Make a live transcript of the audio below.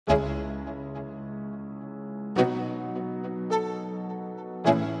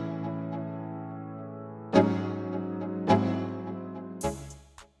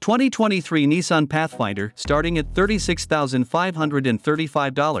2023 Nissan Pathfinder starting at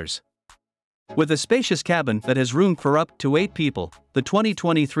 $36,535. With a spacious cabin that has room for up to 8 people, the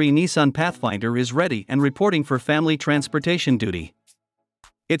 2023 Nissan Pathfinder is ready and reporting for family transportation duty.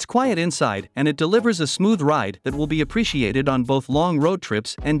 It's quiet inside and it delivers a smooth ride that will be appreciated on both long road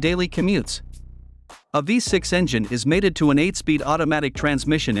trips and daily commutes. A V6 engine is mated to an 8-speed automatic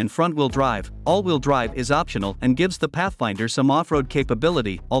transmission and front-wheel drive. All-wheel drive is optional and gives the Pathfinder some off-road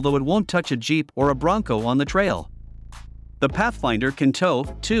capability, although it won't touch a Jeep or a Bronco on the trail. The Pathfinder can tow,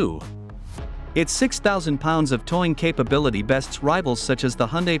 too. Its 6,000 pounds of towing capability bests rivals such as the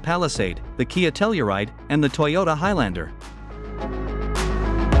Hyundai Palisade, the Kia Telluride, and the Toyota Highlander.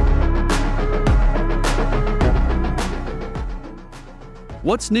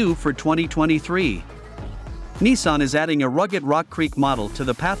 What's new for 2023? Nissan is adding a rugged Rock Creek model to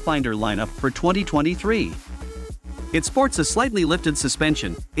the Pathfinder lineup for 2023. It sports a slightly lifted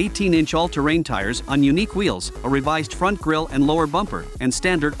suspension, 18-inch all-terrain tires on unique wheels, a revised front grille and lower bumper, and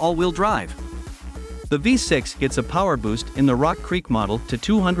standard all-wheel drive. The V6 gets a power boost in the Rock Creek model to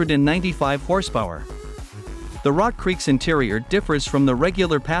 295 horsepower. The Rock Creek's interior differs from the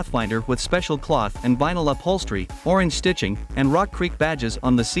regular Pathfinder with special cloth and vinyl upholstery, orange stitching, and Rock Creek badges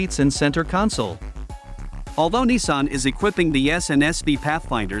on the seats and center console. Although Nissan is equipping the S and SV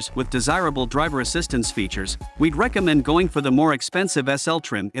Pathfinders with desirable driver assistance features, we'd recommend going for the more expensive SL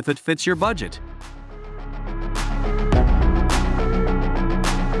trim if it fits your budget.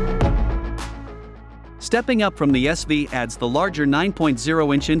 Stepping up from the SV adds the larger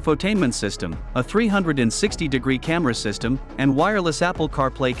 9.0-inch infotainment system, a 360-degree camera system, and wireless Apple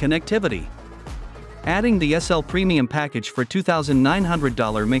CarPlay connectivity. Adding the SL Premium package for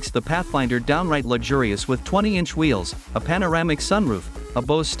 $2,900 makes the Pathfinder downright luxurious with 20-inch wheels, a panoramic sunroof, a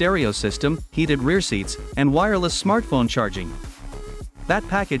Bose stereo system, heated rear seats, and wireless smartphone charging. That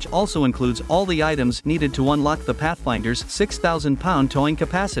package also includes all the items needed to unlock the Pathfinder's 6,000-pound towing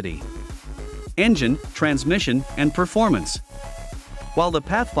capacity. Engine, transmission, and performance. While the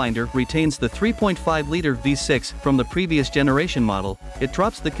Pathfinder retains the 3.5-liter V6 from the previous generation model, it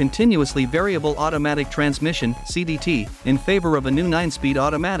drops the continuously variable automatic transmission (CDT) in favor of a new 9-speed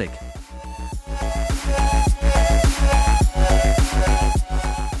automatic.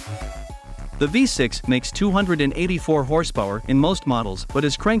 The V6 makes 284 horsepower in most models but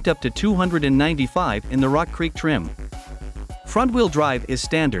is cranked up to 295 in the Rock Creek trim. Front-wheel drive is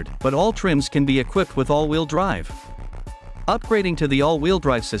standard, but all trims can be equipped with all-wheel drive. Upgrading to the all-wheel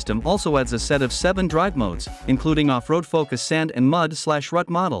drive system also adds a set of 7 drive modes, including off-road focus sand and mud/rut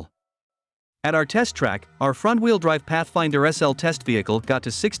model. At our test track, our front-wheel drive Pathfinder SL test vehicle got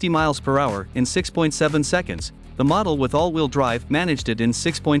to 60 miles per hour in 6.7 seconds. The model with all-wheel drive managed it in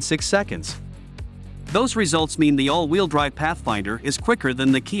 6.6 seconds. Those results mean the all-wheel drive Pathfinder is quicker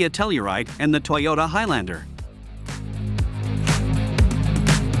than the Kia Telluride and the Toyota Highlander.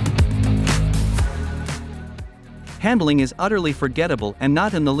 Handling is utterly forgettable and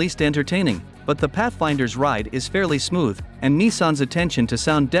not in the least entertaining, but the Pathfinder's ride is fairly smooth, and Nissan's attention to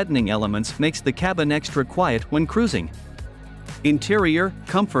sound deadening elements makes the cabin extra quiet when cruising. Interior,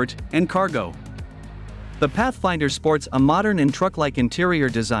 comfort, and cargo. The Pathfinder sports a modern and truck-like interior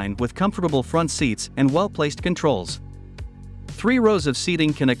design with comfortable front seats and well-placed controls. 3 rows of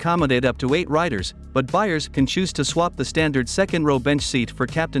seating can accommodate up to 8 riders, but buyers can choose to swap the standard second-row bench seat for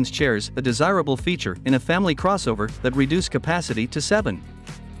captain's chairs, a desirable feature in a family crossover that reduce capacity to 7.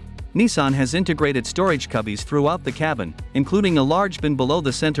 Nissan has integrated storage cubbies throughout the cabin, including a large bin below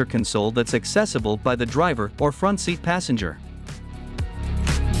the center console that's accessible by the driver or front seat passenger.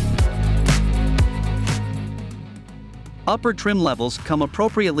 Upper trim levels come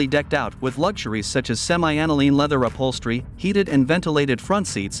appropriately decked out with luxuries such as semi-aniline leather upholstery, heated and ventilated front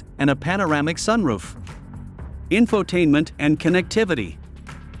seats, and a panoramic sunroof. Infotainment and connectivity.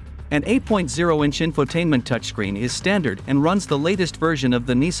 An 8.0-inch infotainment touchscreen is standard and runs the latest version of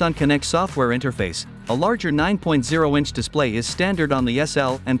the Nissan Connect software interface. A larger 9.0-inch display is standard on the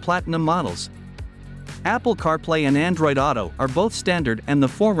SL and Platinum models. Apple CarPlay and Android Auto are both standard, and the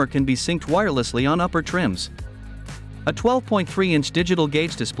former can be synced wirelessly on upper trims. A 12.3-inch digital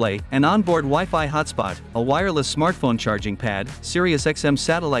gauge display, an onboard Wi-Fi hotspot, a wireless smartphone charging pad, Sirius XM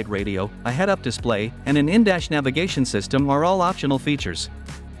satellite radio, a head-up display, and an in-dash navigation system are all optional features.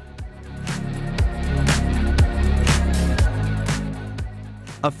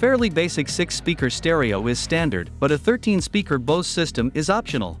 A fairly basic 6-speaker stereo is standard, but a 13-speaker Bose system is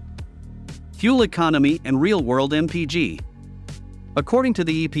optional. Fuel economy and real-world MPG. According to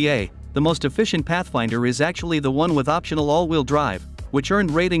the EPA, the most efficient Pathfinder is actually the one with optional all-wheel drive, which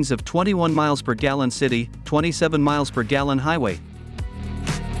earned ratings of 21 miles per gallon city, 27 miles per gallon highway,